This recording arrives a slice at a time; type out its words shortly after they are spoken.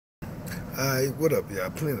Hi, what up, y'all?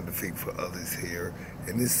 Planning to fake for others here,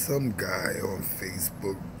 and there's some guy on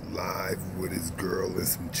Facebook Live with his girl and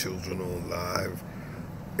some children on live,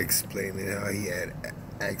 explaining how he had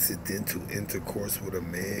accidental intercourse with a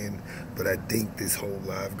man. But I think this whole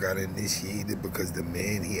live got initiated because the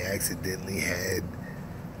man he accidentally had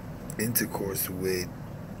intercourse with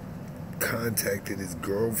contacted his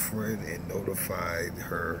girlfriend and notified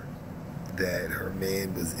her that her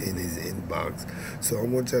man was in his inbox. So I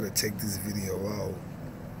want y'all to check this video out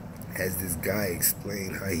as this guy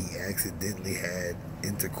explained how he accidentally had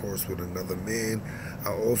intercourse with another man.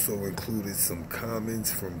 I also included some comments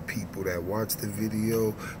from people that watched the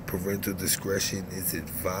video. Parental discretion is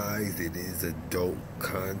advised. It is adult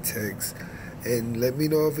context. And let me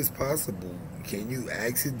know if it's possible. Can you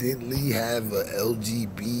accidentally have a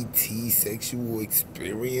LGBT sexual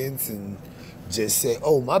experience and just say,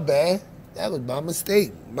 oh, my bad, that was my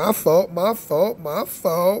mistake, my fault,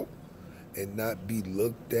 and not be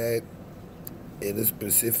looked at in a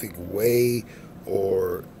specific way?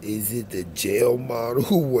 Or is it the jail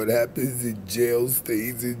model? What happens in jail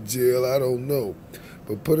stays in jail. I don't know.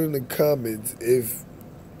 But put in the comments if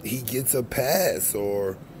he gets a pass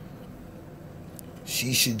or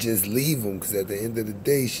she should just leave him, because at the end of the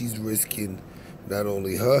day, she's risking not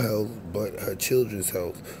only her health, but her children's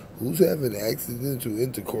health. Who's having accidental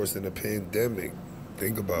intercourse in a pandemic?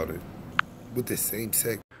 Think about it. With the same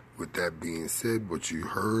sex. With that being said, what you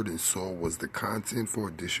heard and saw was the content. For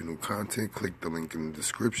additional content, click the link in the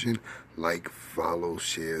description. Like, follow,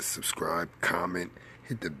 share, subscribe, comment,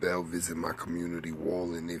 hit the bell, visit my community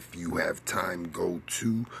wall, and if you have time, go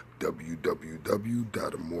to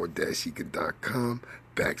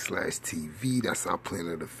www.amore-eka.com/TV. That's our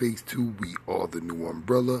Planet of Face 2. We are the new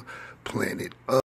umbrella. Planet Up.